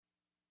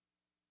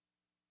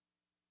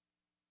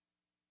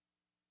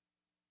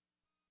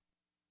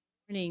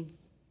Morning.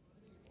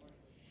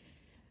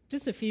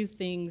 Just a few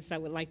things I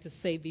would like to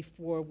say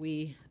before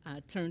we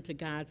turn to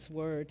God's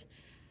Word.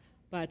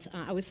 But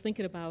I was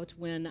thinking about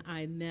when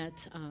I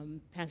met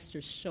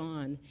Pastor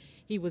Sean.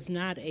 He was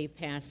not a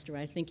pastor.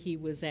 I think he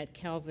was at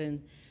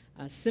Calvin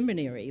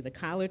Seminary, the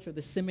college or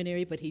the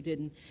seminary, but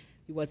he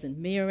wasn't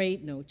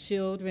married, no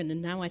children.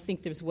 And now I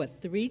think there's,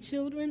 3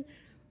 children?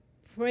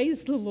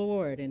 Praise the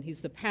Lord. And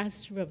he's the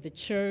pastor of the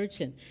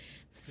church. And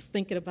I was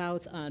thinking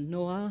about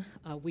Noah.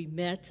 We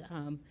met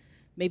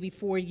maybe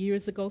 4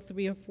 years ago,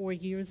 3 or 4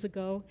 years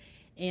ago.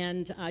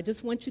 And I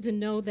just want you to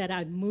know that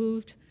I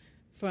moved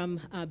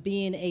from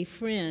being a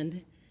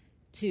friend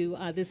to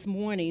this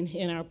morning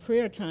in our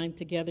prayer time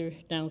together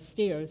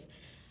downstairs.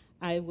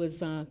 I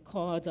was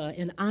called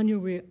an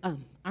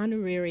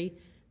honorary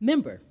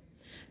member.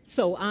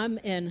 So I'm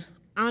an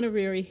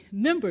honorary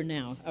member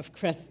now of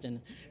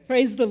Creston.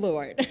 Praise the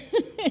Lord.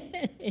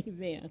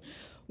 Amen.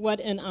 What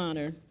an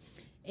honor.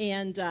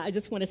 And I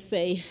just want to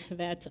say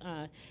that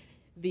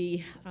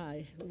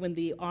when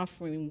the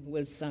offering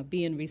was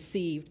being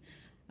received,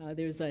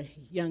 there's a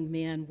young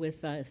man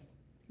with,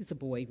 he's a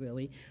boy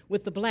really,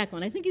 with the black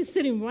one. I think he's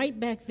sitting right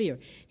back there.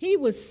 He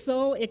was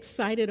so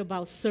excited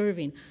about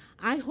serving.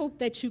 I hope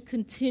that you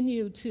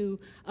continue to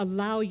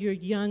allow your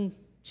young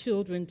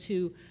children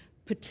to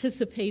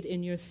participate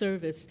in your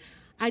service.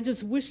 I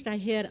just wished I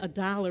had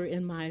 $1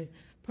 in my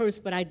purse,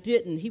 but I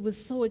didn't. He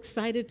was so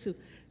excited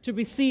to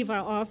receive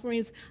our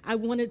offerings. I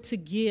wanted to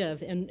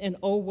give, and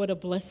oh, what a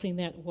blessing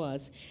that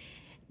was.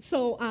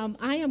 So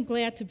I am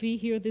glad to be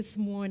here this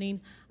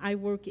morning. I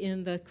work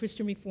in the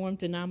Christian Reformed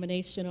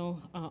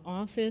Denominational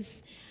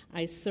Office.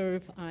 I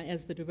serve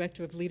as the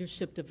Director of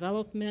Leadership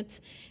Development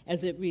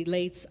as it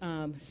relates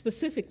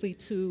specifically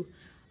to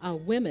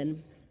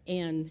women.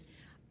 And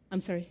I'm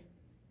sorry.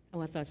 Oh,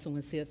 I thought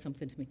someone said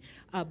something to me.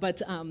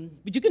 But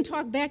you can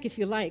talk back if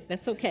you like.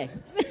 That's okay.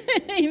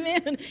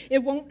 Amen.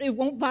 It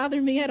won't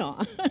bother me at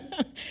all.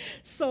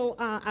 So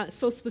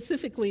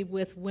specifically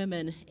with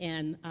women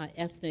and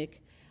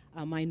ethnic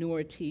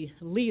minority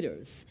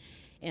leaders.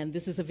 And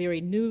this is a very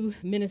new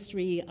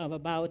ministry of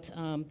about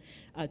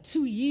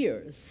 2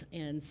 years.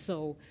 And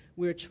so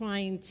we're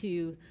trying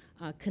to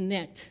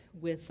connect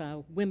with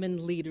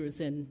women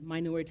leaders and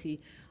minority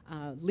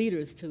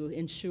leaders to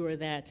ensure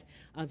that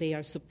they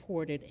are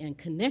supported and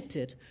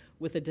connected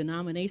with a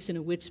denomination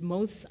in which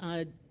most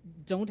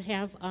don't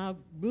have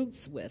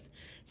roots with.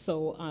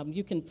 So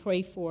you can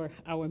pray for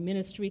our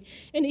ministry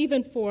and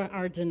even for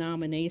our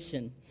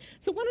denomination.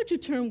 So why don't you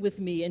turn with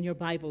me in your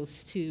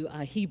Bibles to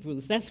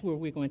Hebrews. That's where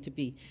we're going to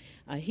be.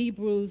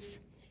 Hebrews,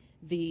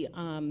 the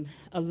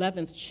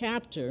 11th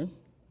chapter.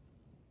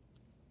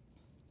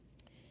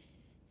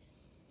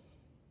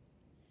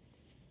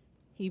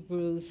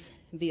 Hebrews,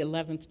 the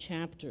 11th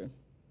chapter.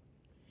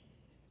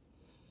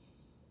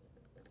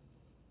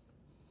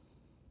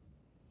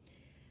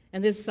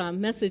 And this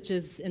message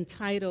is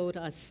entitled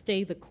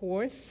Stay the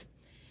Course.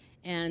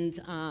 And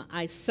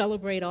I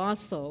celebrate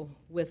also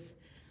with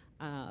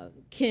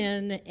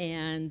Ken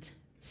and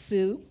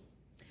Sue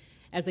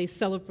as they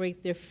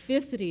celebrate their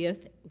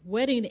 50th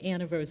wedding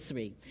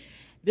anniversary.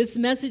 This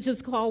message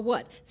is called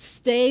what?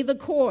 Stay the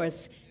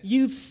course.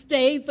 You've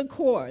stayed the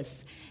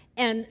course.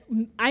 And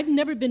I've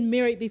never been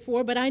married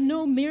before, but I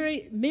know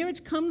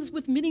marriage comes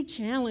with many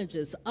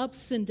challenges,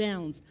 ups and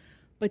downs,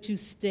 but you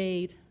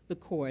stayed the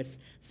course.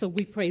 So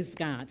we praise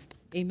God.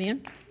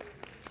 Amen?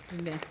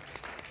 Amen.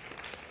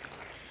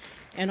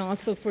 And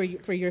also for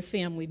your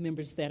family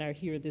members that are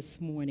here this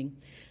morning.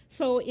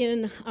 So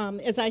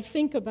as I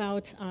think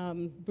about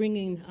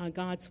bringing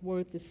God's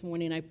word this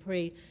morning, I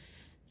pray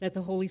that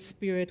the Holy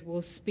Spirit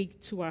will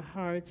speak to our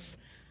hearts.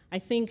 I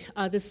think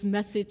this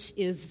message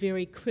is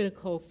very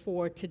critical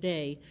for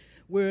today.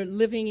 We're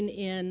living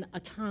in a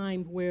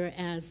time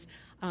whereas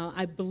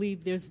I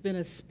believe there's been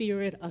a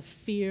spirit of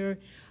fear,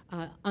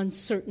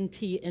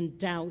 uncertainty, and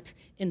doubt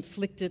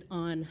inflicted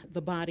on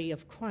the body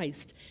of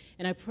Christ.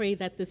 And I pray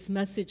that this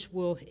message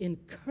will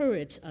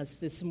encourage us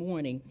this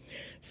morning.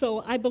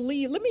 So I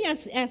believe, let me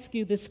ask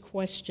you this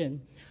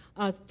question.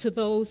 To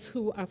those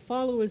who are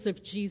followers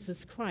of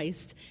Jesus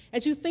Christ,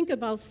 as you think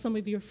about some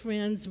of your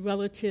friends,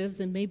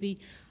 relatives, and maybe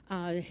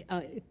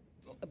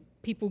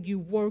people you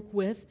work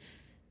with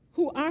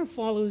who are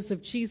followers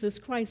of Jesus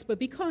Christ, but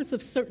because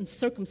of certain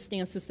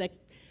circumstances that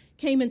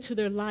came into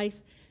their life,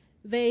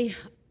 they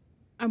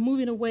are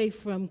moving away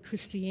from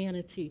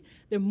Christianity.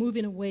 They're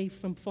moving away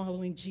from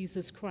following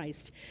Jesus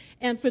Christ.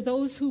 And for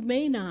those who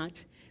may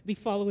not be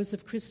followers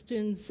of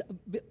Christians,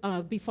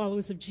 be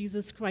followers of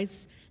Jesus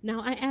Christ, now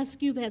I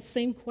ask you that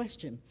same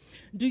question.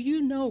 Do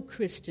you know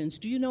Christians,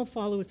 do you know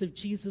followers of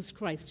Jesus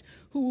Christ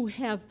who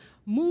have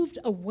moved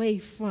away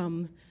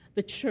from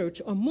the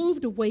church or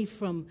moved away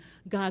from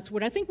God's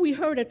word? I think we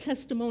heard a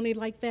testimony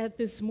like that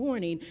this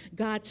morning,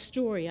 God's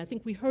story. I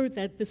think we heard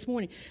that this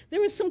morning.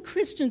 There are some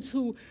Christians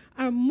who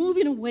are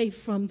moving away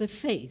from the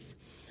faith.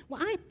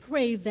 Well, I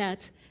pray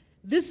that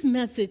this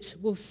message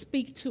will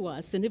speak to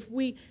us. And if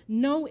we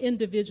know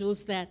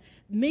individuals that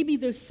maybe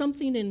there's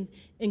something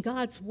in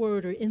God's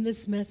word or in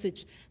this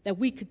message that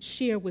we could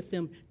share with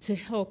them to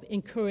help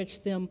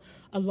encourage them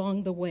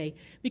along the way.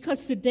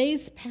 Because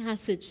today's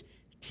passage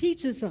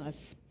teaches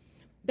us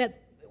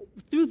that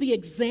through the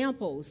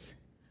examples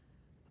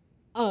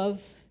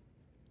of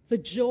the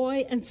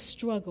joy and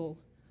struggle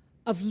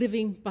of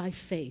living by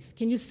faith.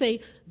 Can you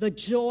say the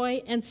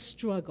joy and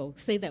struggle?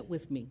 Say that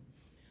with me.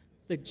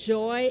 The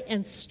joy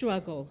and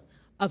struggle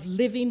of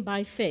living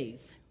by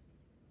faith.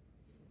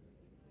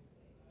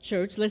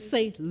 Church, let's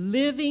say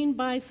living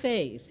by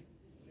faith.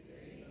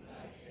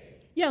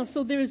 Yeah,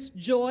 so there's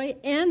joy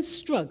and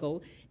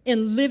struggle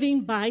in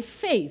living by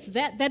faith.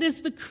 That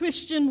is the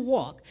Christian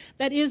walk.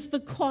 That is the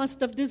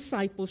cost of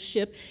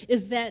discipleship,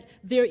 is that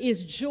there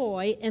is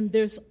joy and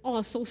there's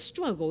also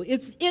struggle.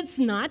 It's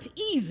not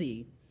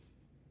easy.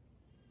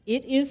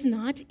 It is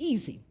not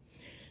easy.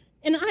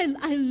 And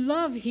I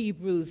love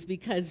Hebrews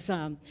because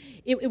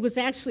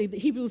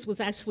Hebrews was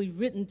actually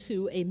written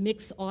to a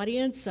mixed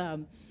audience,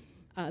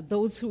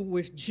 those who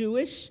were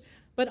Jewish,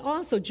 but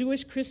also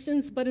Jewish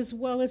Christians, but as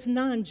well as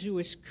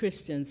non-Jewish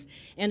Christians.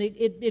 And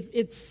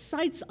it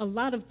cites a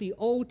lot of the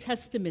Old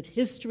Testament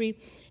history,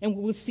 and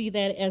we'll see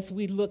that as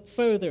we look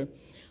further.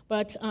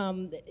 But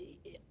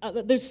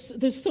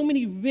there's so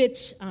many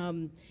rich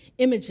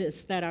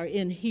images that are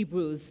in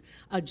Hebrews.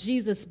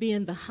 Jesus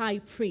being the high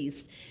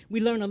priest. We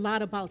learn a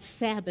lot about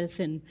Sabbath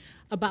and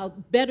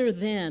about better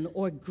than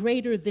or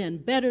greater than,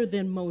 better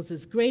than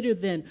Moses, greater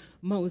than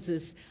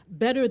Moses,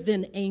 better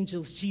than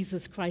angels,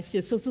 Jesus Christ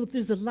is. So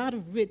there's a lot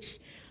of rich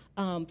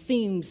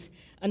themes.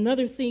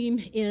 Another theme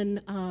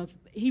in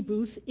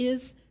Hebrews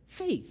is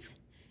faith.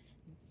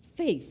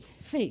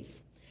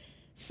 Faith.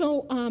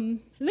 So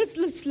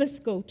let's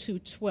go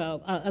to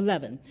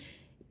 11.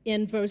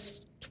 In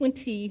verse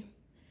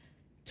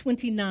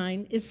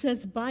 29, it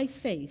says, by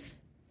faith,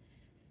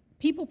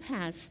 people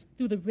passed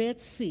through the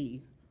Red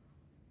Sea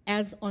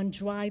as on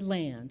dry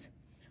land.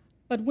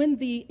 But when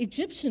the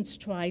Egyptians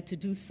tried to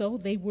do so,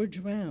 they were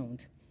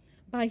drowned.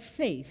 By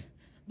faith,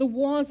 the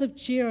walls of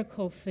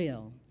Jericho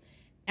fell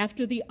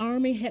after the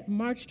army had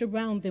marched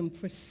around them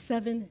for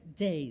 7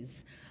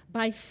 days.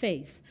 By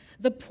faith,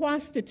 the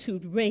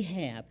prostitute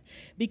Rahab,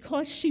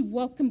 because she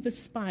welcomed the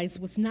spies,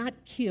 was not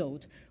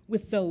killed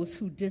with those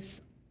who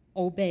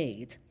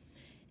disobeyed.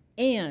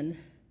 And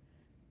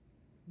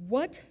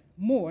what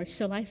more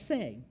shall I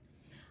say?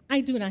 I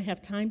do not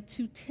have time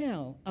to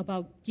tell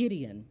about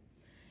Gideon,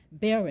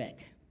 Barak,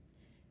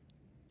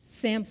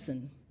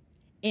 Samson,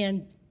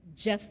 and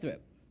Jephthah,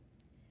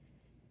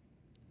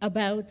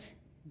 about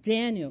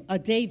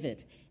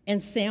David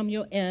and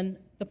Samuel and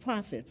the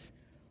prophets,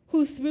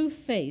 who through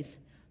faith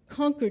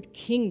conquered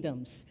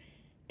kingdoms,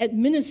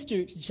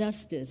 administered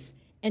justice,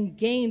 and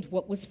gained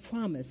what was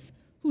promised,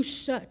 who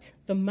shut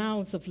the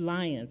mouths of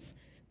lions,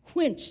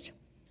 quenched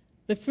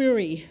the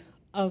fury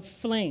of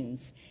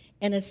flames,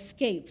 and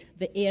escaped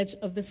the edge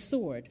of the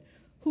sword,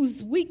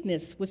 whose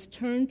weakness was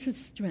turned to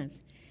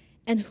strength,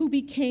 and who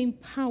became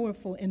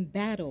powerful in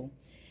battle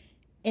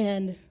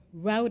and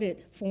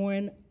routed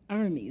foreign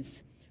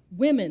armies.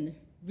 Women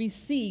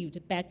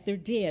received back their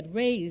dead,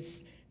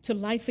 raised to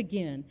life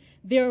again.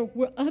 There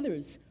were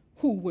others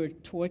who were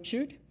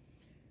tortured,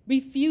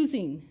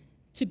 refusing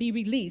to be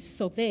released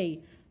so they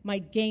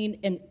might gain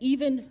an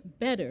even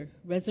better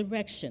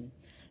resurrection.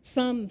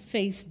 Some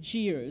faced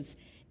jeers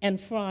and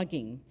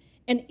flogging,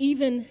 and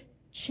even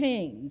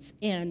chains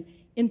and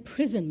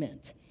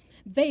imprisonment.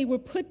 They were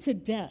put to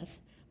death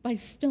by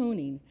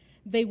stoning.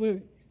 They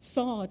were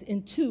sawed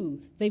in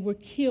two. They were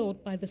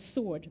killed by the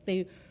sword.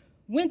 They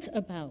went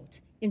about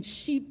in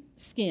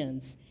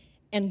sheepskins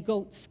and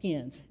goat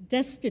skins,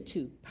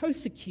 destitute,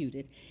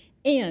 persecuted,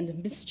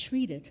 and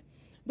mistreated.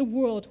 The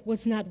world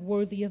was not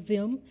worthy of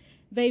them.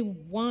 They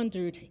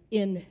wandered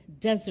in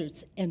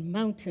deserts and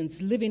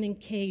mountains, living in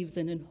caves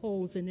and in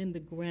holes and in the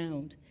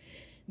ground.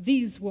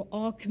 These were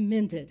all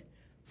commended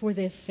for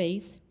their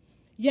faith,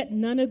 yet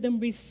none of them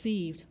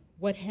received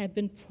what had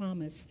been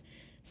promised,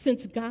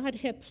 since God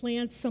had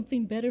planned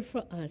something better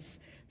for us,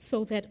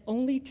 so that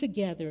only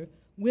together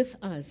with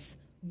us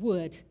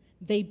would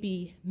they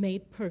be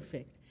made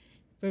perfect.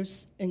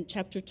 Verse in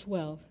chapter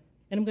 12,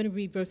 and I'm going to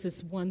read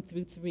verses 1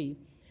 through 3.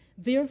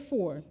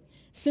 Therefore,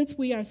 since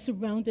we are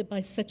surrounded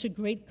by such a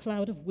great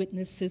cloud of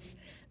witnesses,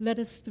 let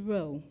us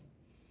throw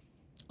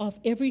off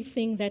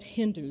everything that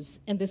hinders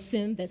and the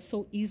sin that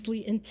so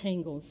easily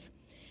entangles,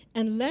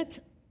 and let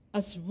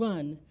us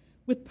run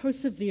with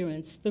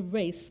perseverance the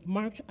race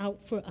marked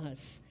out for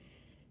us,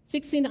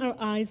 fixing our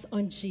eyes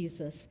on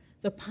Jesus,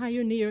 the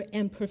pioneer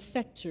and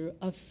perfecter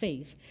of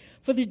faith.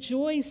 For the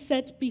joy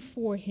set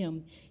before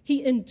him,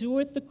 he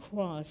endured the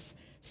cross,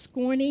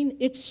 scorning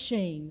its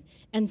shame,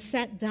 and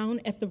sat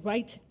down at the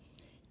right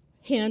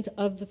hand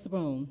of the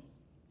throne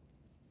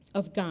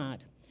of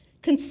God.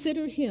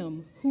 Consider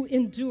him who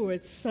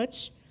endured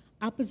such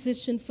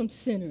opposition from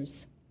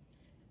sinners,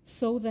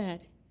 so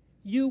that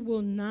you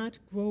will not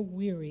grow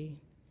weary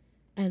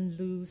and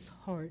lose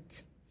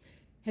heart.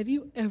 Have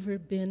you ever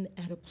been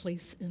at a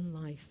place in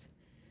life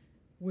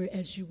where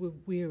as you were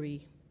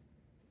weary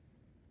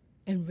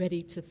and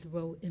ready to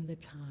throw in the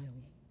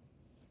towel?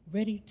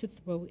 Ready to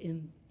throw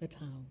in the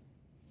towel.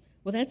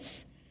 Well,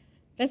 that's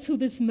who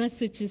this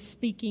message is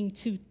speaking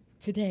to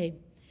today.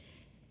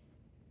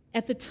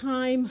 At the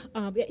time,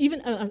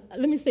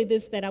 let me say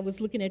this, that I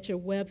was looking at your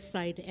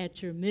website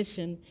at your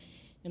mission,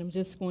 and I'm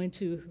just going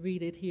to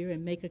read it here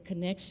and make a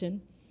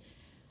connection.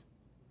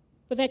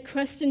 But that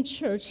Creston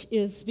Church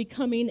is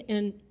becoming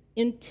an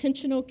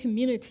intentional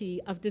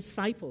community of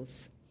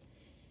disciples,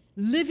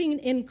 living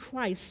in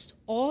Christ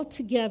all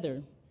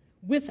together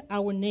with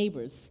our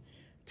neighbors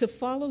to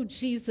follow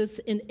Jesus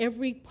in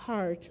every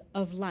part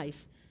of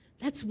life.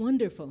 That's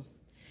wonderful.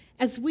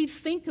 As we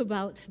think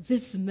about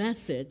this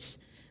message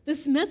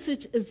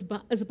is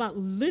about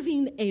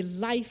living a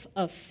life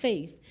of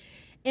faith.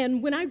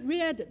 And when I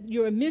read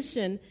your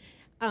mission,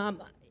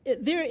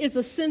 there is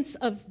a sense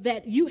of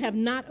that you have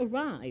not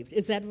arrived.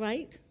 Is that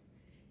right?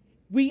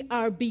 We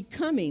are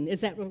becoming.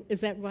 Is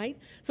that right?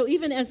 So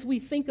even as we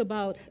think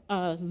about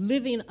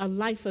living a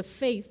life of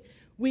faith,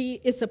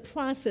 it's a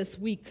process.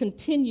 We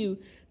continue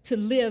to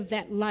live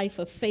that life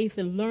of faith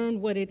and learn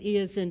what it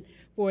is, and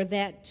for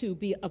that to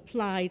be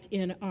applied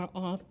in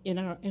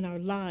our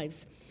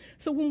lives.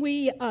 So when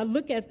we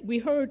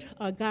heard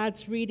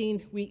God's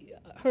reading, we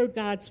heard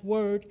God's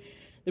word,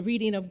 the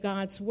reading of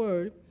God's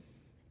word,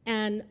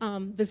 and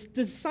the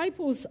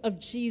disciples of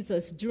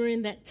Jesus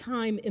during that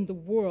time in the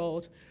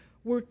world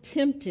were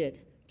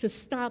tempted to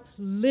stop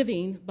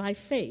living by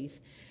faith.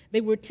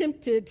 They were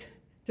tempted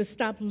to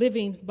stop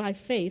living by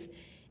faith.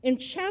 In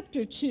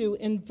chapter 2,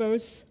 in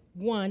verse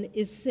 1,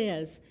 it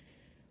says,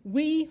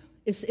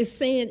 it's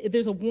saying,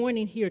 there's a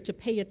warning here to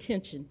pay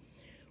attention.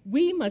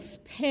 We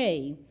must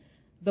pay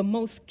the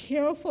most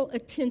careful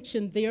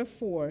attention,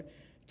 therefore,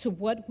 to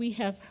what we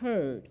have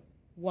heard.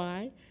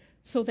 Why?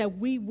 So that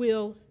we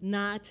will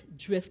not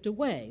drift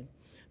away.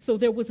 So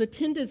there was a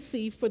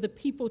tendency for the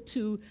people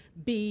to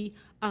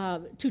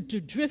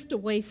drift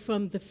away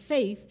from the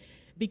faith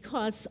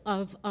because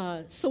of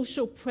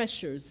social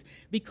pressures,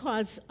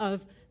 because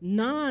of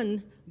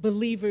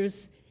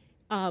non-believers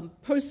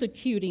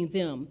persecuting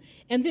them.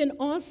 And then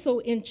also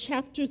in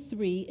chapter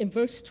 3, in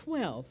verse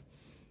 12,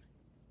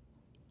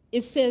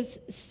 it says,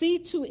 "See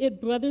to it,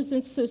 brothers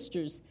and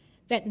sisters,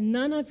 that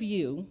none of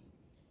you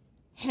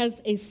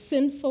has a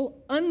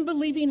sinful,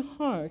 unbelieving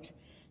heart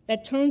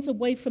that turns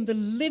away from the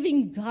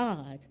living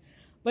God,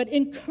 but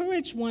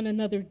encourage one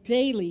another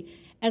daily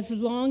as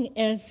long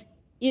as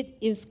it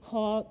is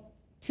called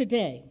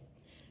today,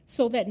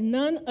 so that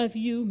none of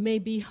you may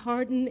be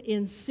hardened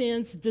in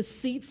sin's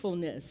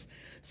deceitfulness."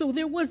 So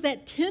there was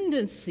that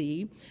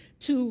tendency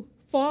to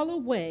fall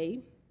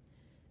away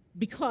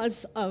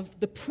because of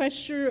the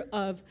pressure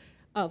of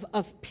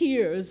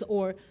peers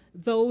or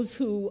those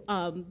who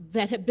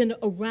that had been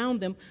around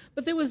them.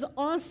 But there was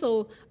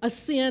also a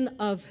sin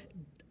of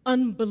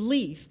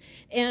unbelief,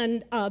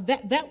 and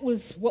that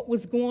was what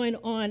was going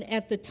on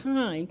at the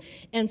time.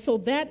 And so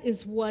that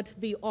is what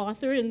the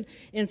author,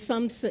 and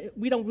some say,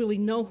 we don't really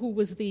know who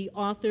was the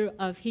author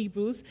of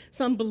Hebrews.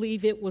 Some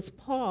believe it was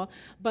Paul,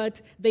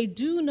 but they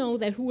do know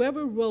that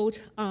whoever wrote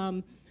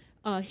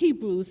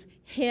Hebrews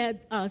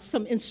had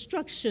some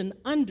instruction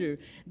under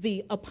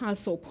the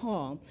Apostle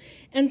Paul.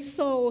 And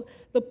so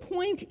the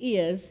point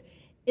is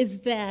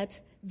that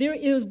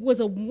was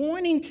a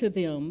warning to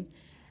them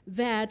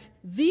that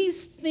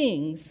these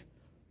things,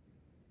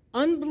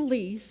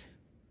 unbelief,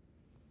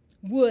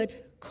 would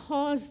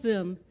cause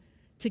them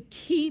to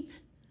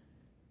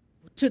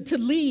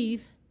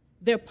leave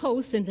their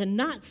posts and to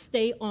not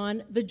stay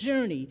on the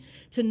journey,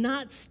 to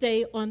not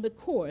stay on the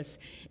course.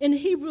 In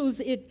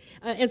Hebrews,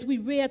 as we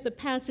read the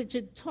passage,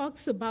 it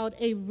talks about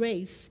a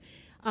race.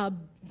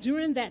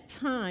 During that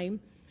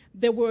time,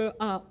 there were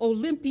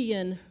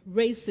Olympian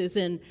races,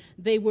 and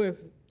they were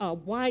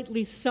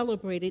widely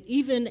celebrated,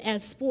 even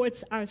as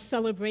sports are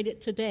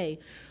celebrated today.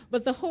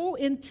 But the whole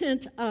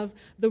intent of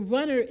the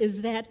runner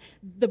is that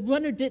the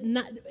runner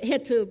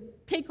had to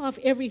take off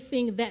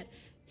everything that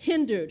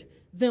hindered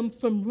them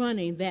from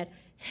running, that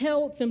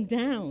held them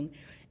down.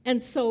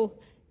 And so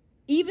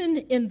even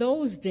in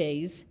those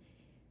days,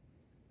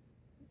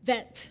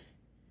 that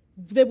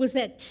there was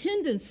that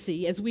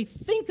tendency, as we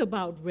think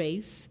about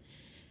race,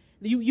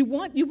 you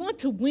want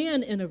to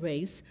win in a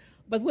race.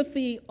 But what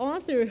the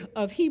author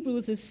of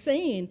Hebrews is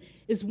saying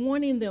is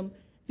warning them,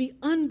 the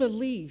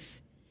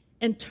unbelief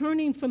and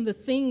turning from the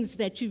things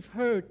that you've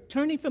heard,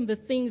 turning from the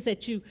things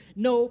that you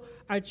know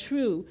are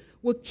true,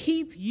 will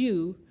keep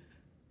you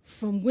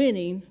from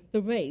winning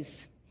the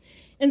race.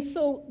 And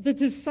so the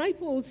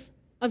disciples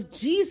of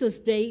Jesus'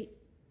 day,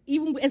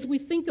 even as we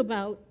think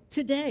about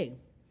today,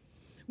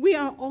 we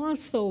are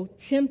also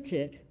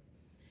tempted.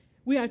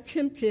 We are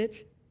tempted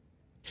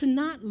to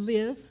not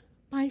live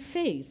by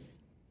faith.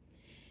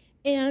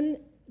 And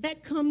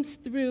that comes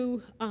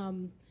through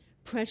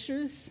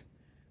pressures,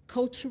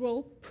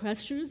 cultural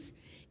pressures.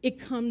 It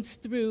comes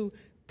through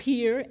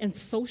peer and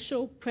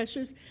social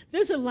pressures.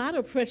 There's a lot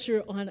of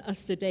pressure on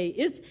us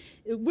today.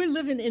 We're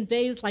living in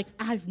days like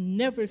I've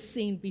never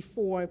seen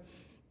before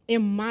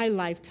in my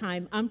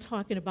lifetime. I'm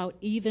talking about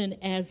even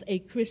as a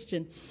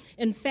Christian.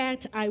 In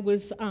fact, I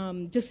was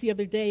just the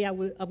other day, I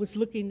was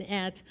looking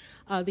at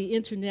the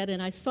internet,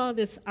 and I saw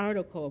this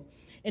article,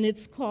 and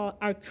it's called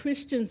 "Are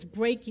Christians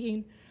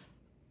Breaking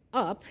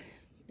Up?"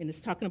 And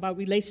it's talking about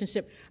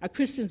relationship. Are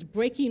Christians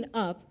breaking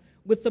up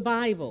with the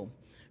Bible?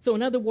 So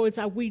in other words,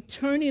 are we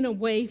turning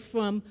away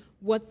from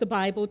what the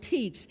Bible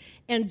teaches?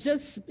 And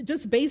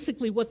just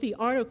basically what the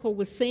article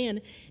was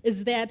saying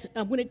is that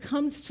when it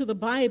comes to the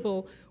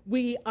Bible,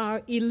 we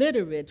are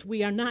illiterate.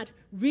 We are not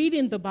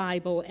reading the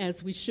Bible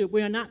as we should.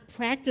 We are not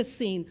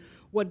practicing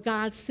what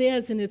God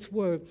says in its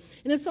word.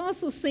 And it's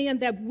also saying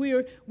that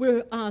we're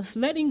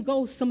letting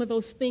go some of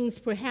those things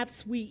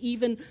perhaps we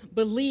even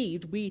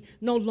believed. We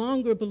no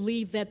longer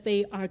believe that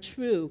they are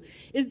true.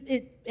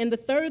 And the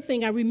third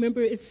thing I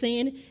remember it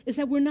saying is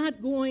that we're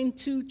not going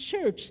to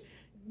church.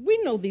 We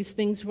know these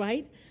things,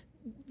 right?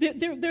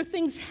 There are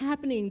things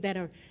happening that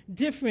are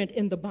different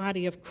in the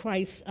body of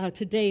Christ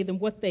today than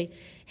what they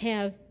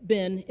have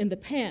been in the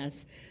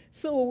past.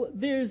 So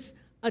there's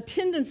a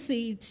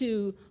tendency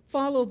to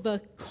follow the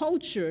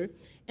culture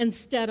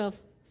instead of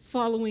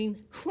following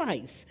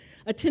Christ,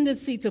 a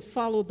tendency to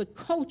follow the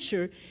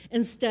culture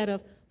instead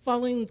of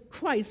following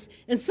Christ.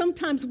 And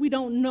sometimes we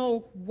don't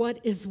know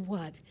what is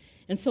what.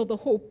 And so the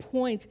whole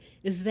point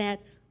is that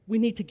we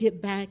need to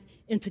get back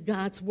into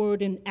God's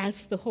word and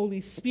ask the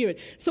Holy Spirit.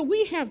 So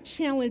we have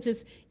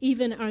challenges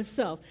even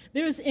ourselves.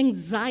 There's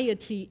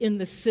anxiety in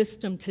the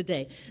system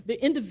today.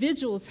 The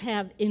individuals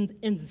have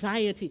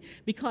anxiety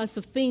because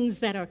of things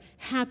that are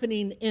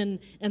happening in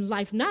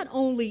life, not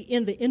only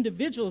in the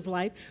individual's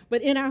life,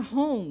 but in our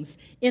homes,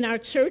 in our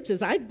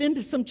churches. I've been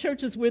to some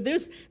churches where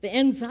the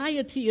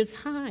anxiety is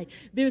high.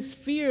 There's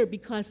fear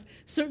because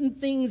certain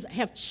things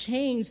have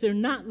changed. They're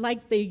not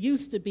like they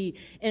used to be,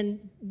 and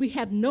we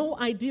have no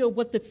idea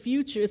what the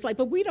future is like.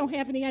 But we don't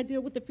have any idea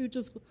what the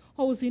future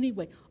holds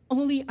anyway.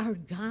 Only our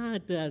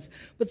God does.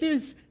 But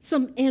there's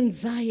some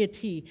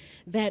anxiety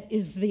that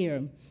is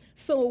there.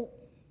 So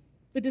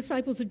the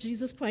disciples of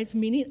Jesus Christ,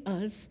 meaning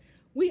us,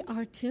 we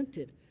are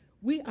tempted.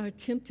 We are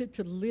tempted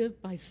to live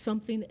by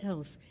something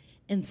else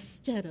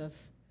instead of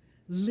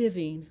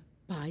living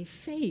by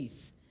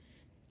faith.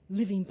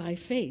 Living by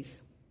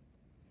faith.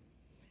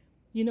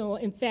 You know,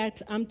 in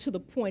fact, I'm to the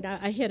point,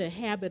 I had a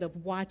habit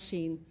of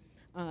watching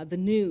the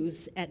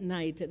news at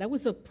night. That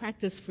was a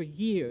practice for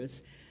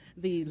years,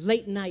 the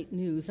late night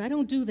news. I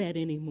don't do that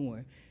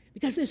anymore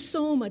because there's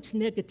so much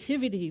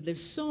negativity.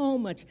 There's so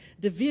much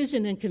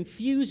division and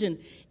confusion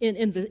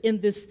in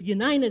this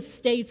United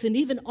States and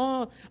even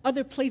all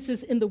other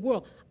places in the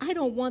world. I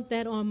don't want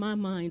that on my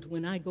mind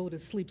when I go to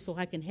sleep so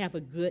I can have a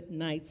good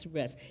night's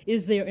rest.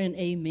 Is there an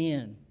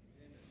amen?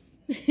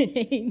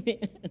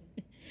 Amen.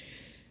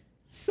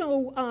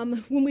 So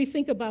when we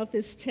think about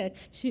this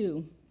text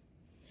too,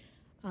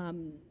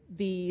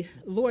 the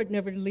Lord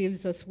never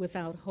leaves us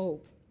without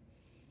hope.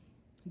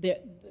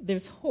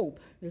 There's hope.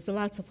 There's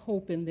lots of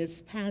hope in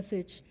this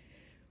passage,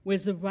 where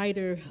the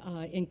writer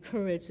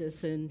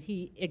encourages and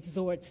he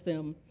exhorts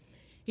them.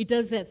 He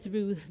does that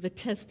through the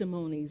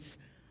testimonies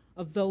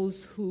of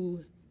those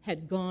who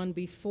had gone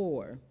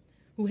before,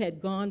 who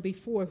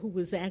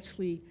was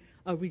actually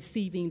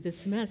receiving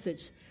this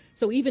message.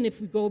 So even if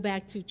we go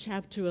back to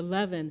chapter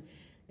 11,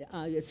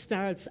 it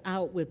starts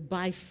out with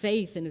by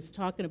faith, and it's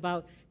talking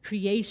about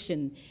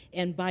creation.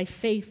 And by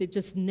faith, it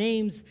just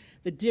names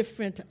the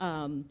different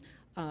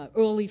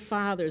early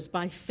fathers.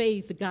 By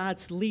faith,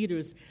 God's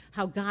leaders,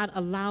 how God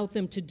allowed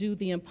them to do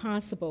the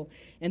impossible.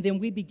 And then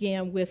we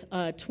began with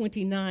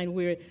 29,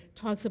 where it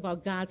talks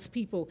about God's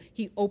people.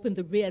 He opened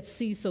the Red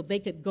Sea so they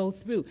could go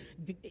through.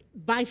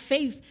 By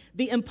faith,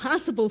 the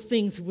impossible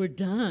things were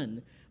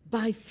done.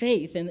 By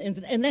faith.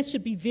 And that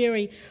should be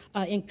very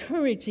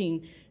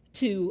encouraging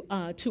to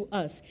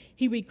us.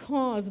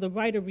 The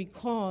writer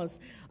recalls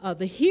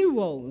the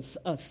heroes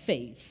of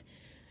faith,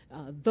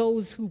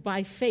 those who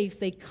by faith,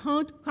 they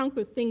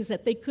conquered things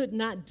that they could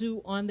not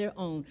do on their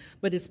own,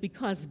 but it's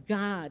because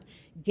God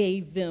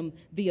gave them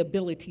the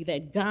ability,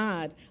 that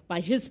God, by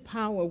his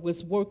power,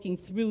 was working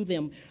through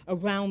them,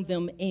 around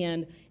them,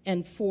 and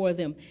for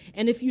them.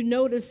 And if you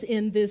notice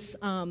in this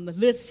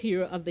list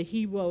here of the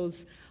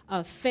heroes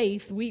of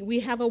faith, we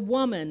have a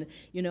woman.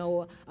 You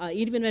know,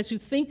 even as you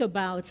think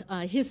about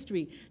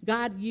history,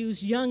 God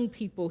used young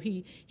people.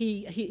 He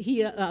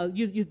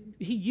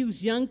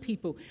used young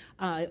people,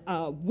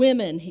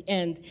 women,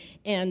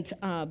 and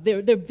there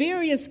are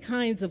various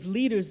kinds of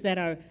leaders that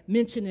are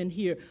mentioned in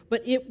here.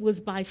 But it was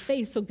by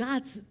faith. So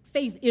God's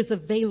faith is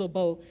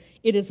available.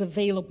 It is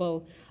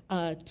available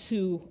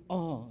to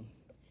all.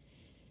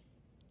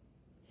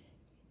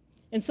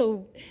 And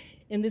so,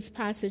 in this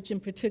passage in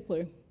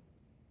particular,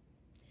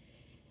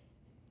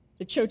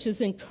 the church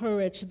is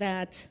encouraged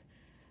that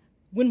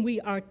when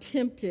we are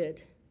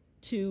tempted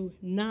to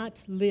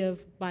not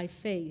live by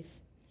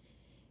faith,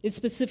 it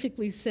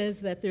specifically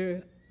says that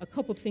there a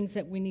couple things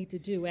that we need to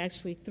do,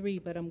 actually 3,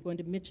 but I'm going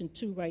to mention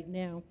 2 right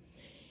now.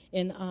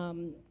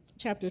 In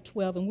chapter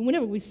 12, and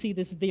whenever we see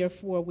this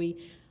therefore, we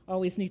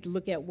always need to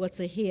look at what's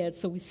ahead.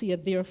 So we see a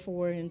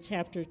therefore in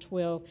chapter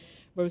 12,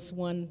 verse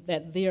 1,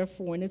 that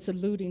therefore, and it's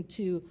alluding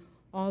to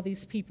all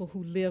these people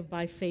who live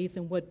by faith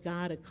and what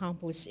God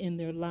accomplished in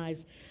their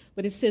lives.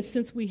 But it says,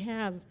 since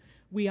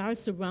we are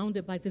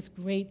surrounded by this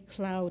great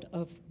cloud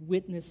of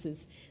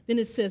witnesses. Then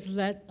it says,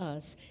 let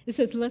us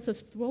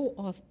throw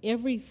off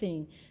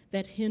everything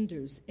that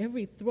hinders.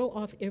 Throw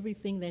off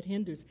everything that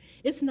hinders.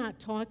 It's not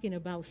talking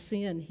about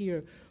sin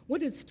here.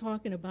 What it's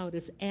talking about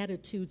is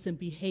attitudes and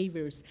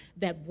behaviors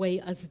that weigh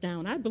us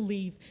down. I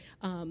believe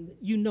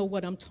you know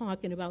what I'm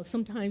talking about.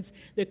 Sometimes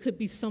there could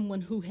be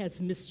someone who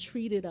has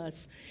mistreated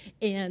us,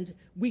 and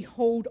we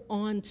hold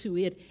on to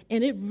it,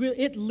 and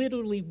it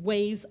literally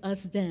weighs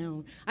us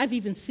down. I've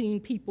even seen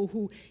people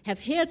who have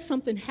had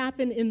something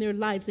happen in their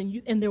lives,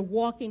 and they're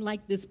walking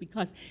like this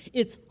because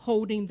it's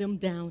holding them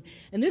down.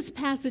 And this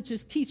passage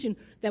is teaching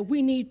that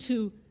we need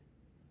to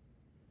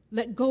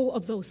let go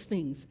of those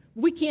things.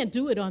 We can't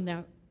do it on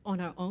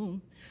our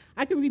own.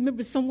 I can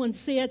remember someone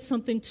said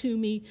something to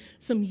me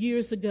some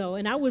years ago,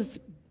 and I was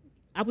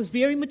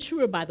very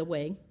mature, by the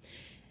way.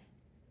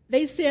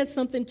 They said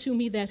something to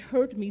me that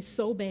hurt me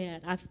so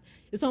bad.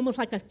 It's almost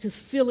like I could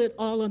feel it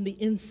all on the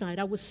inside.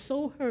 I was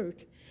so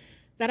hurt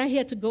that I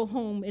had to go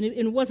home, and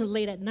it wasn't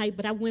late at night,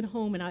 but I went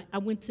home and I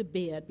went to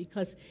bed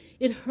because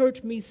it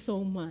hurt me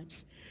so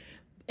much.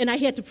 And I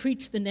had to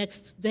preach the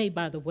next day,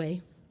 by the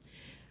way.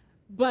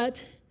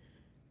 But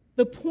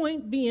the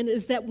point being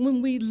is that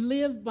when we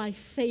live by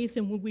faith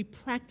and when we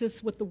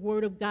practice what the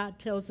Word of God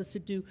tells us to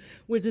do,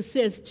 where it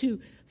says to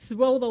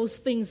throw those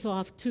things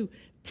off, to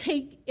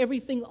take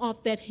everything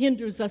off that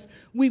hinders us,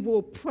 we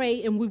will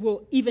pray and we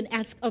will even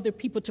ask other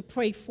people to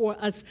pray for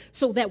us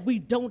so that we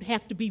don't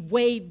have to be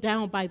weighed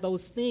down by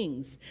those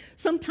things.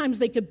 Sometimes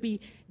they can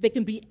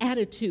be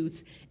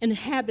attitudes and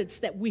habits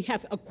that we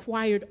have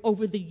acquired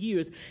over the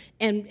years.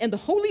 And the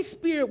Holy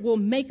Spirit will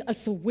make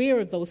us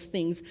aware of those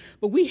things,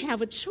 but we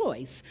have a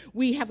choice.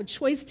 We have a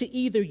choice to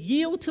either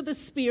yield to the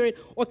Spirit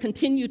or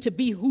continue to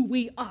be who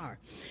we are.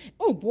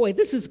 Oh boy,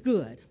 this is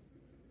good.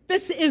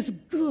 This is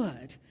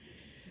good.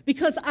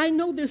 Because I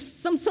know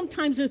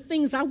sometimes there are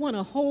things I want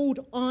to hold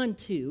on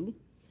to,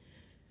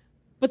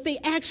 but they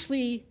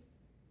actually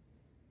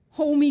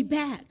hold me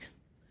back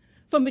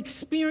from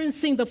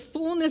experiencing the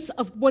fullness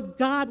of what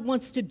God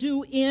wants to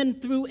do in,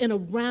 through, and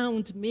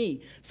around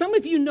me. Some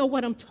of you know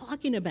what I'm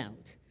talking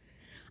about.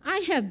 I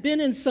have been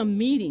in some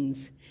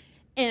meetings,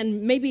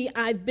 and maybe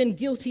I've been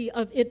guilty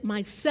of it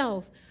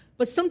myself,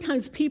 but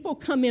sometimes people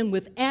come in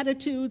with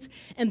attitudes,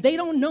 and they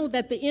don't know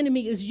that the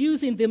enemy is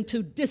using them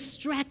to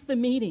distract the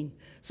meeting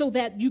so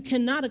that you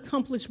cannot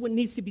accomplish what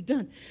needs to be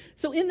done.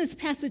 So in this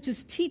passage,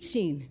 it's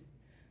teaching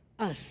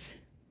us.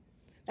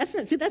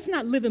 That's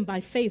not living by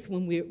faith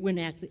when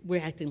we're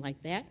acting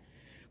like that,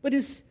 but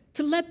it's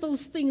to let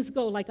those things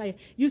go. Like I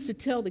used to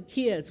tell the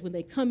kids when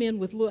they come in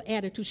with little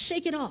attitudes,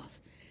 shake it off.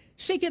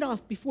 Shake it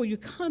off before you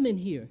come in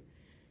here,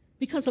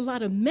 because a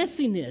lot of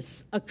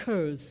messiness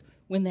occurs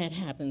when that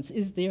happens.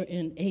 Is there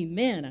an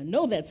amen? I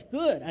know that's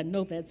good. I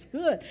know that's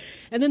good.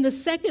 And then the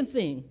second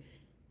thing,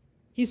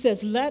 he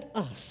says, let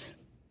us.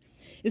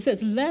 It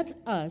says, let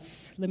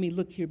us. Let me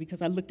look here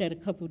because I looked at a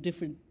couple of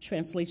different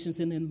translations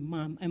in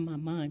my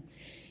mind.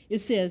 It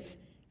says,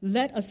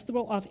 let us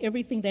throw off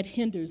everything that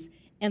hinders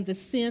and the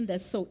sin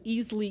that so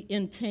easily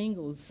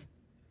entangles.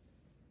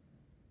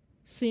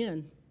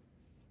 Sin.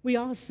 We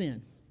all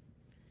sin,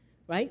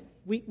 right?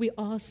 We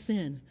all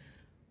sin.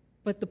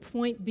 But the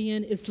point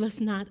being is let's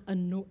not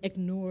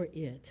ignore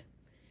it.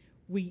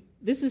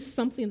 This is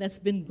something that's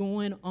been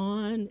going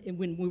on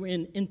when we were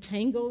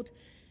entangled.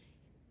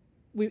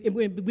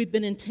 We've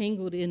been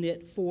entangled in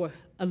it for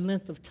a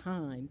length of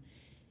time.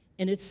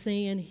 And it's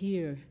saying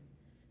here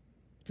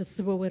to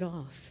throw it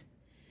off.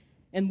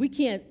 And we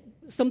can't,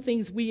 some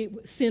things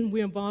sin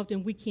we're involved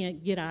in, we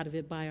can't get out of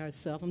it by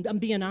ourselves. I'm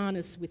being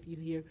honest with you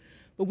here.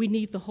 But we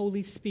need the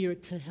Holy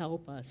Spirit to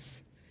help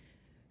us.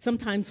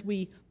 Sometimes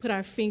we put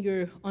our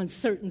finger on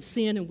certain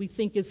sin and we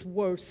think it's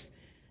worse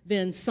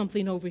than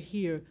something over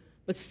here.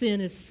 But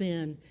sin is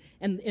sin.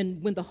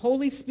 And when the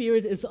Holy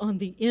Spirit is on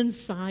the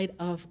inside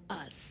of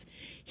us,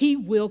 He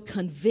will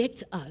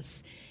convict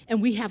us.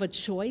 And we have a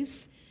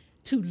choice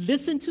to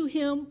listen to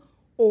Him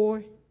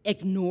or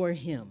ignore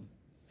Him.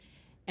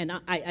 And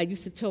I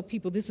used to tell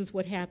people this is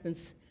what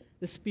happens.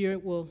 The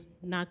Spirit will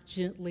knock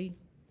gently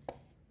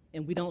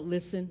and we don't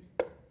listen.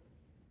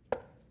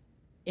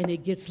 And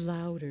it gets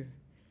louder,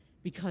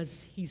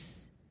 because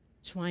He's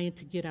trying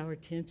to get our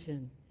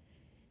attention.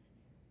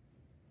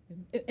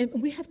 And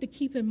we have to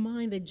keep in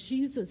mind that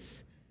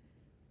Jesus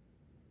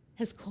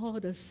has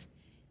called us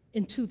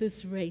into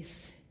this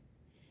race.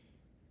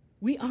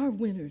 We are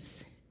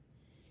winners.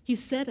 He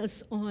set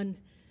us on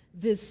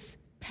this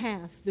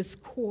path, this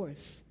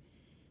course,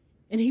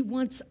 and He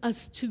wants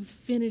us to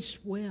finish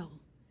well.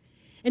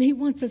 And He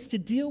wants us to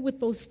deal with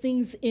those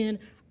things in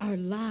our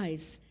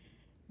lives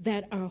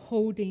that are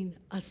holding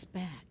us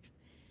back.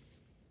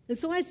 And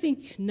so I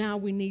think now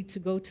we need to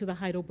go to the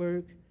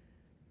Heidelberg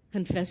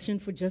Confession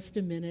for just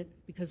a minute,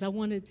 because I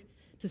wanted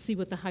to see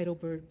what the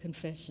Heidelberg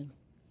Confession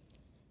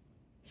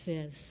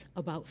says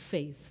about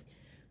faith.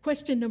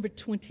 Question number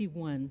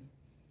 21,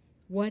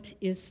 what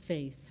is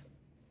faith?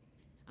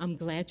 I'm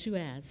glad you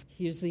asked.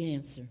 Here's the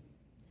answer.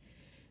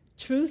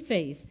 True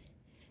faith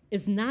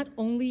is not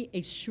only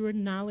a sure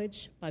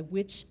knowledge by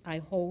which I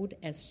hold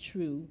as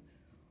true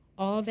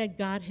all that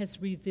God has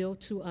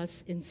revealed to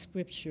us in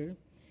Scripture,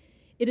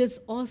 it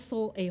is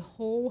also a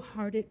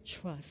wholehearted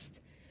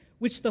trust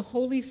which the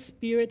Holy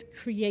Spirit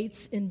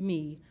creates in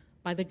me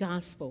by the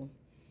gospel,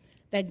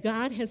 that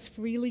God has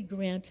freely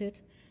granted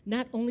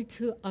not only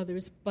to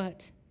others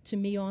but to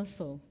me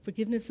also,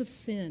 forgiveness of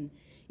sin,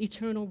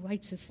 eternal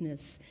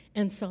righteousness,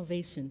 and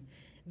salvation.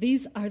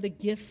 These are the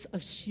gifts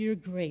of sheer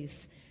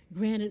grace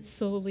granted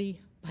solely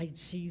by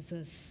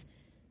Jesus'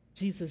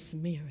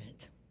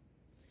 merit.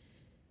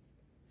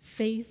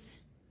 Faith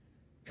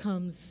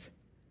comes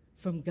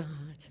from God.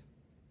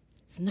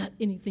 It's not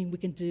anything we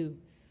can do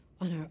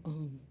on our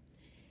own.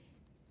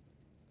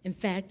 In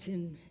fact,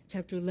 in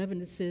chapter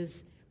 11, it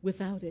says,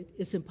 without it,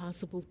 it's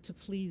impossible to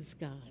please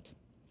God.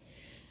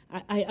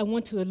 I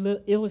want to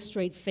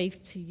illustrate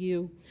faith to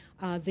you.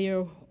 I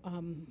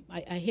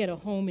had a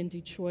home in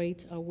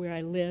Detroit where I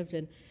lived,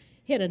 and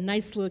had a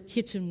nice little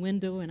kitchen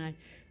window, and I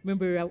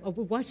remember I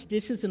would wash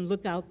dishes and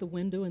look out the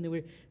window, and there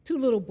were two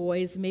little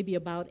boys, maybe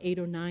about 8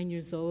 or 9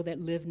 years old,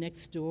 that lived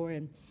next door,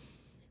 and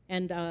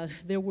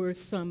there were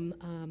some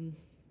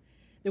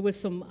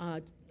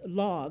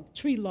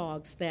tree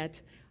logs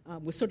that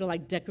were sort of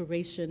like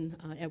decoration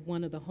at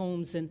one of the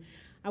homes, and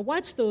I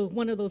watched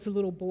one of those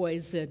little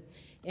boys,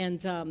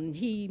 and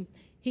he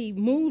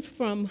moved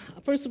from,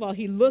 first of all,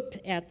 he looked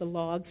at the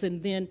logs,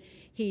 and then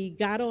he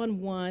got on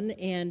one,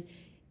 and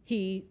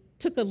he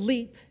took a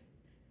leap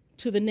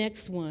to the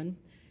next one.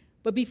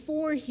 But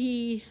before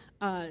he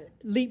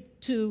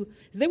leaped to,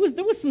 there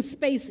was some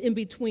space in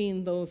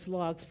between those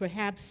logs,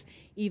 perhaps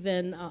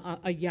even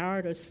a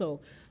yard or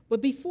so.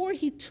 But before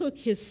he took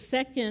his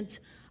second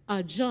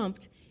jump,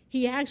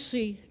 he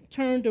actually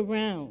turned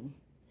around.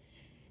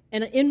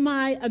 And in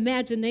my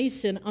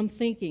imagination, I'm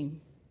thinking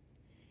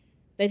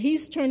that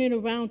he's turning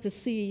around to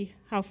see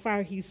how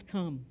far he's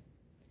come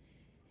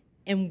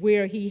and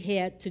where he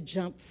had to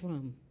jump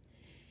from.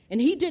 And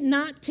he did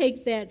not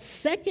take that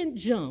second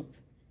jump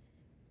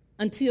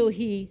until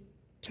he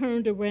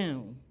turned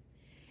around.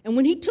 And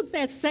when he took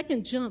that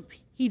second jump,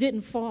 he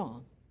didn't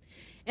fall.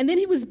 And then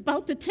he was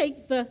about to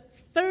take the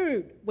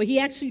third, well, he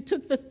actually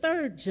took the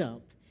third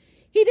jump.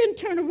 He didn't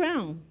turn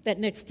around that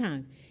next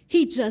time.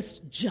 He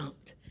just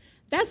jumped.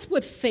 That's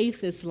what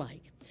faith is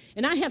like.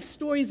 And I have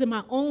stories in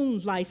my own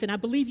life, and I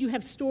believe you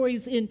have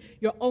stories in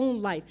your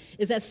own life,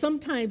 is that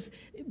sometimes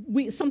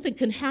something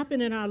can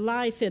happen in our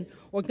life,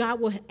 or God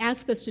will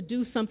ask us to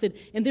do something,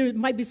 and there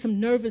might be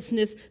some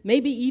nervousness,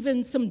 maybe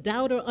even some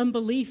doubt or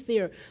unbelief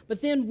there.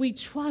 But then we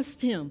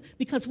trust Him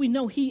because we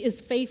know He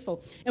is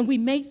faithful, and we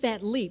make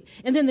that leap.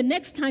 And then the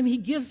next time He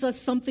gives us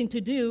something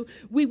to do,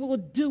 we will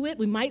do it.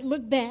 We might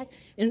look back,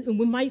 and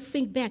we might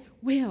think back,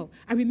 well,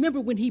 I remember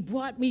when He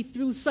brought me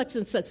through such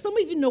and such. Some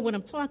of you know what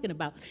I'm talking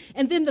about.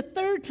 And then the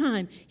third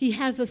time He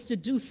has us to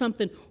do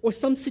something or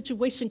some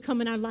situation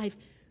come in our life,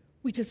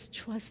 we just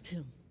trust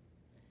Him.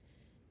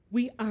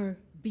 We are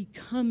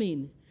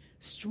becoming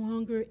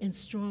stronger and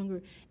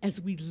stronger as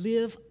we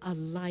live a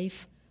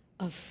life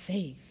of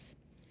faith.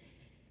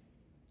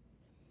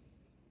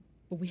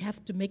 But we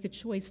have to make a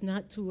choice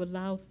not to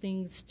allow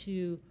things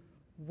to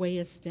weigh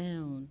us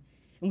down.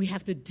 And we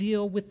have to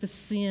deal with the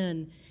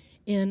sin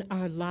in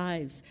our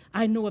lives.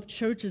 I know of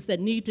churches that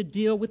need to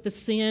deal with the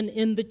sin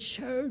in the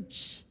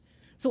church.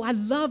 So I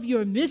love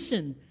your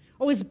mission.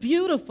 Oh, it's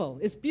beautiful.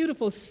 It's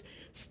beautiful.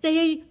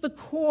 Stay the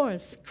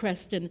course,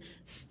 Creston.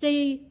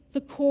 Stay the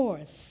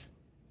course.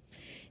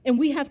 And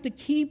we have to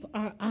keep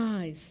our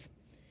eyes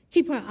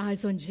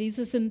on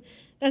Jesus. And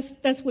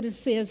that's what it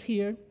says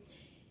here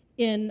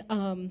in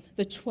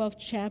the 12th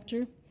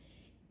chapter.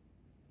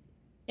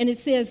 And it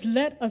says,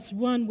 let us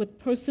run with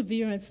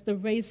perseverance the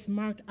race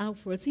marked out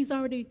for us. He's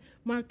already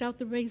marked out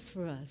the race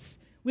for us.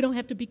 We don't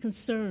have to be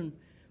concerned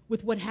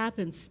with what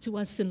happens to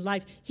us in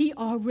life. He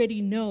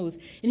already knows.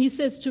 And he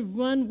says to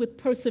run with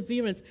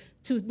perseverance,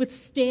 with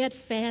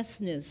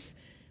steadfastness.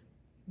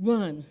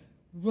 Run,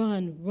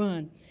 run,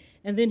 run.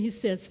 And then he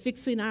says,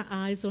 fixing our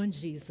eyes on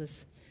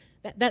Jesus.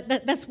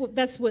 That's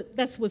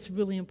what's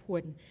really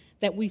important,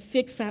 that we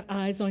fix our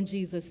eyes on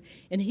Jesus.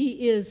 And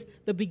He is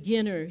the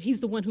beginner.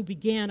 He's the one who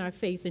began our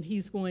faith, and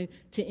He's going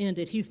to end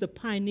it. He's the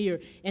pioneer,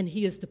 and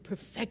He is the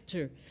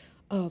perfecter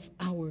of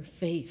our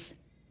faith.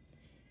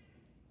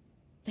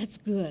 That's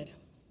good.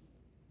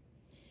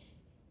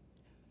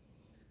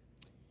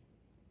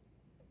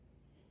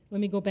 Let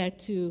me go back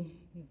to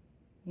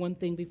one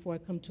thing before I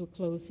come to a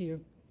close here.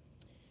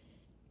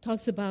 It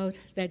talks about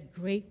that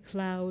great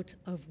cloud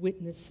of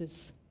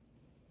witnesses.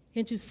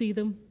 Can't you see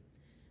them?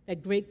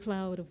 That great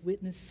cloud of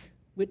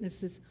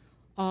witnesses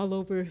all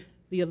over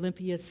the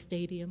Olympia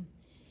Stadium.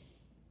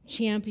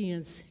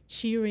 Champions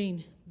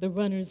cheering the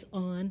runners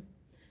on.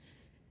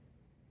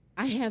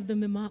 I have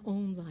them in my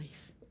own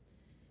life.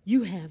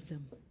 You have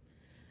them.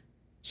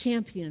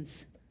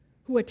 Champions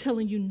who are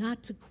telling you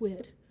not to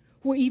quit,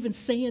 who are even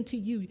saying to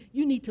you,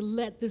 you need to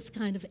let this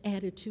kind of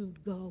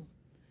attitude go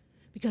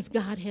because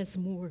God has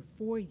more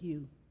for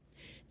you.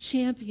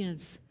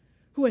 Champions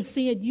who are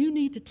saying you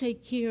need to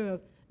take care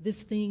of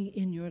this thing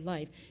in your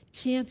life.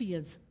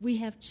 Champions, we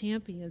have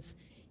champions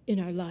in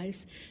our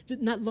lives.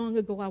 Not long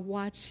ago, I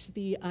watched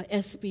the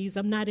ESPYs.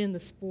 I'm not in the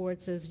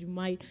sports, as you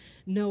might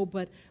know,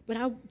 but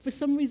for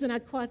some reason I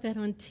caught that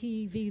on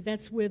TV.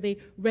 That's where they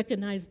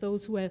recognize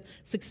those who have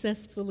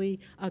successfully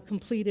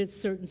completed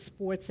certain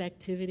sports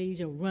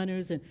activities,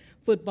 runners and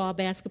football,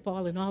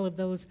 basketball, and all of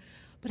those.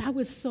 But I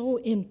was so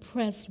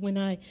impressed when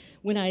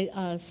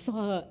I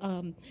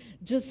saw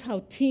just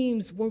how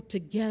teams work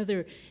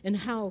together and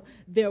how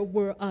there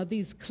were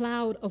these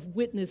cloud of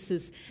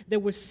witnesses. There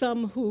were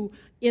some who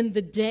in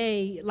the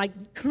day,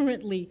 like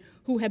currently,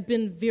 who have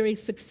been very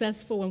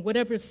successful in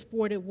whatever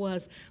sport it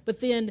was, but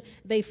then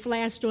they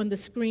flashed on the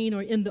screen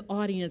or in the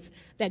audience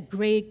that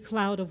gray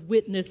cloud of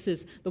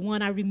witnesses. The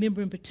one I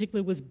remember in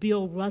particular was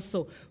Bill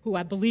Russell, who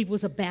I believe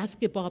was a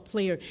basketball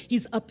player.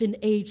 He's up in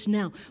age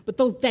now. But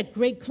that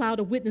great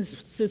cloud of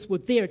witnesses were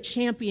there,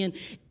 champion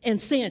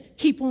and saying,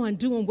 keep on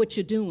doing what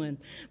you're doing.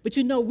 But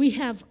we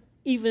have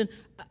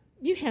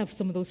you have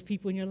some of those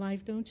people in your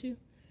life, don't you?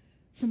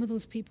 Some of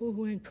those people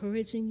who are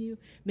encouraging you.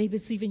 Maybe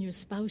it's even your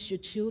spouse, your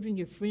children,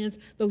 your friends,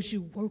 those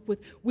you work with.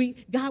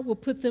 God will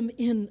put them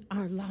in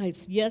our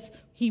lives. Yes,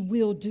 He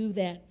will do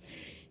that.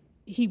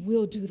 He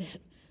will do that.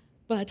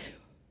 But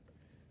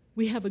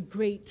we have a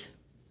great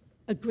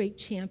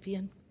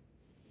champion.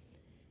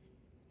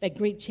 That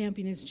great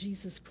champion is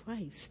Jesus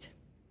Christ.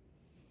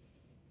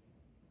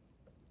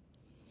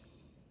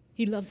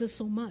 He loves us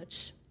so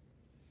much.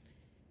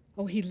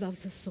 Oh, He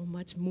loves us so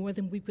much, more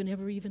than we can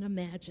ever even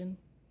imagine.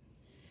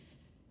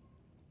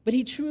 But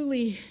He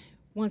truly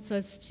wants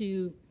us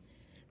to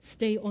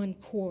stay on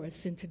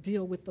course and to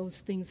deal with those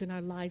things in our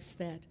lives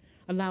that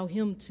allow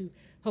Him to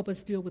help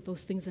us deal with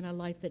those things in our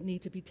life that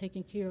need to be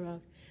taken care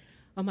of.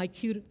 My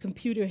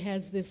computer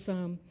has this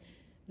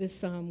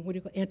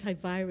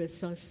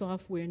antivirus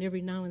software, and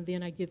every now and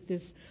then I get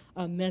this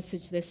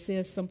message that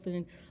says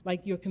something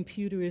like your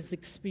computer is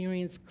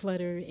experiencing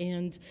clutter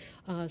and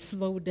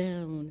slow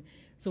down.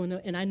 So,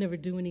 and I never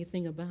do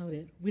anything about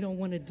it. We don't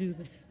want to do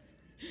that.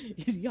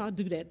 Y'all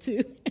do that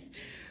too.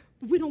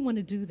 But we don't want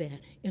to do that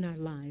in our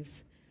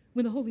lives.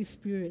 When the Holy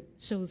Spirit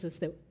shows us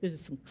that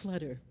there's some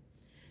clutter,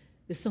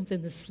 there's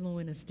something that's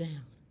slowing us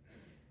down,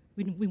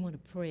 we want to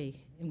pray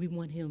and we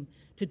want Him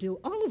to do.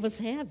 All of us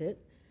have it.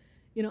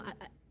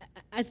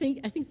 I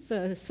think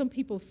some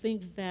people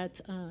think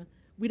that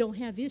we don't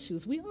have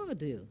issues. We all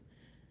do.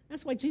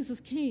 That's why Jesus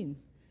came,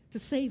 to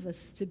save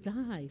us, to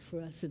die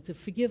for us, and to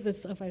forgive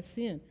us of our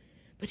sin.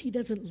 But He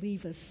doesn't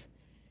leave us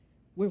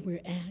where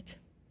we're at.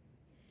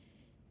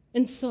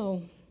 And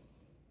so,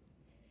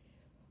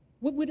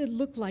 what would it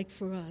look like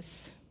for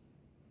us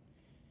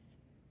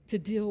to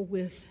deal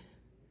with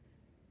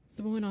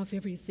throwing off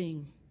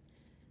everything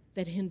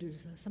that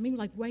hinders us? I mean,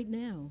 like right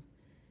now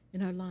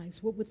in our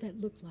lives, what would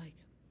that look like?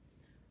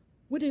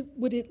 Would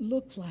it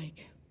look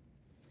like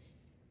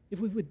if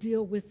we would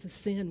deal with the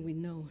sin we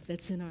know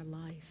that's in our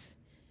life?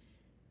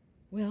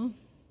 Well,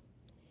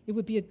 it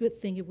would be a good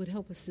thing. It would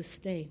help us to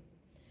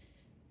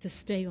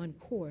stay on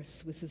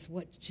course, which is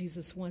what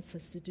Jesus wants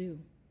us to do.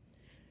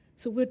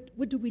 So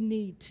what do we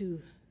need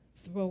to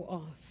throw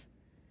off?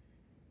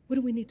 What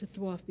do we need to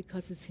throw off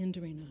because it's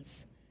hindering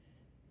us?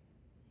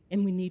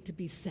 And we need to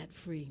be set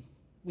free.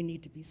 We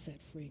need to be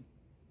set free.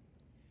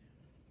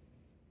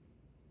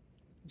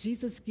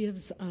 Jesus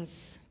gives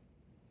us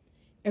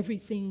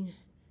everything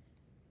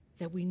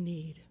that we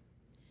need.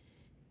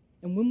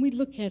 And when we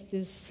look at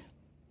this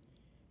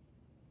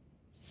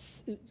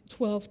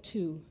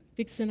 12:2,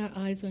 fixing our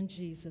eyes on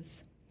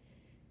Jesus,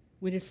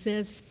 where it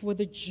says, for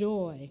the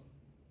joy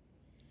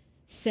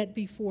set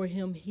before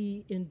Him,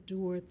 He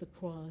endured the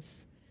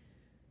cross.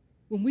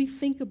 When we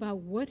think about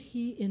what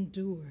He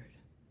endured,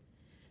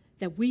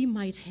 that we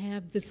might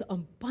have this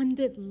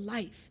abundant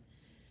life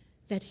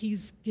that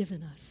He's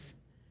given us,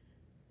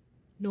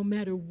 no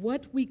matter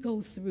what we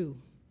go through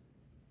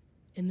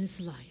in this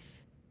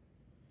life,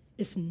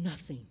 it's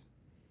nothing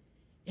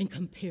in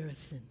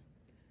comparison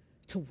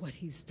to what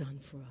He's done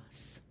for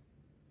us.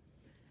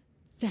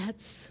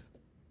 That's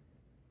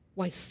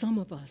why some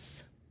of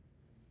us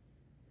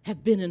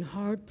have been in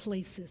hard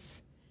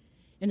places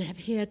and have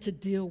had to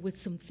deal with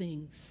some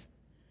things.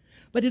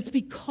 But it's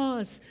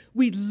because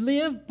we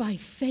live by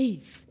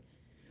faith.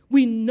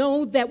 We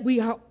know that we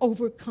are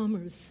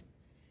overcomers.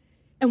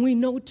 And we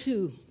know,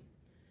 too,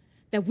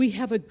 that we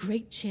have a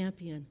great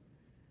champion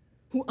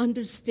who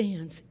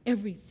understands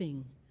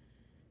everything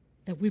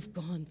that we've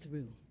gone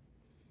through.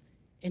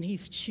 And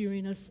He's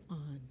cheering us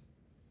on.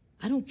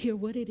 I don't care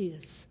what it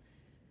is.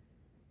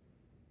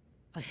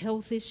 A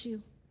health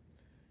issue,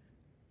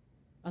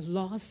 a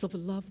loss of a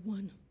loved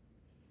one,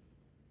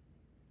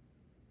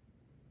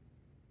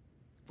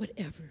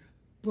 whatever,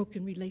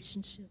 broken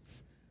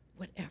relationships,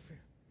 whatever.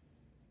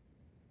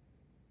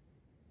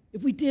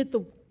 if we did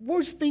the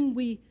worst thing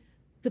we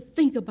could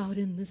think about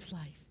in this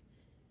life,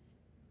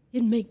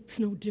 it makes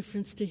no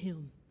difference to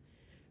him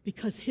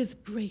because his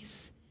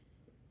grace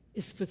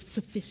is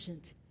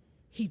sufficient.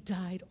 He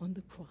died on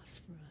the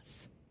cross for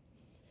us.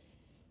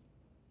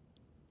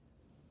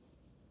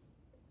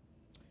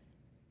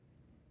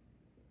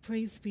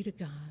 Praise be to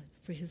God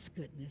for his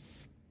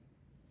goodness.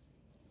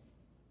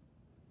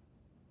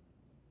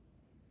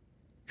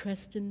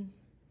 Preston,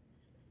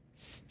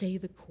 stay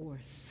the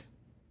course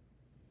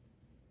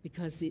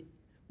because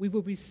we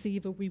will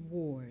receive a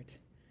reward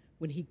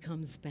when he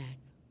comes back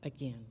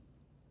again.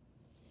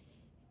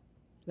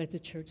 Let the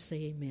church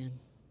say amen.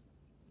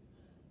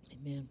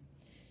 Amen.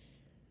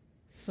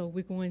 So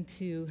we're going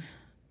to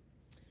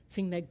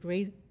sing that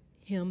great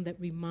hymn that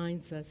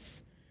reminds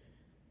us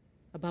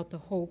about the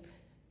hope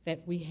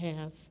that we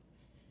have.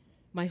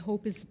 My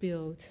hope is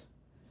built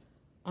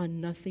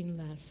on nothing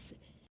less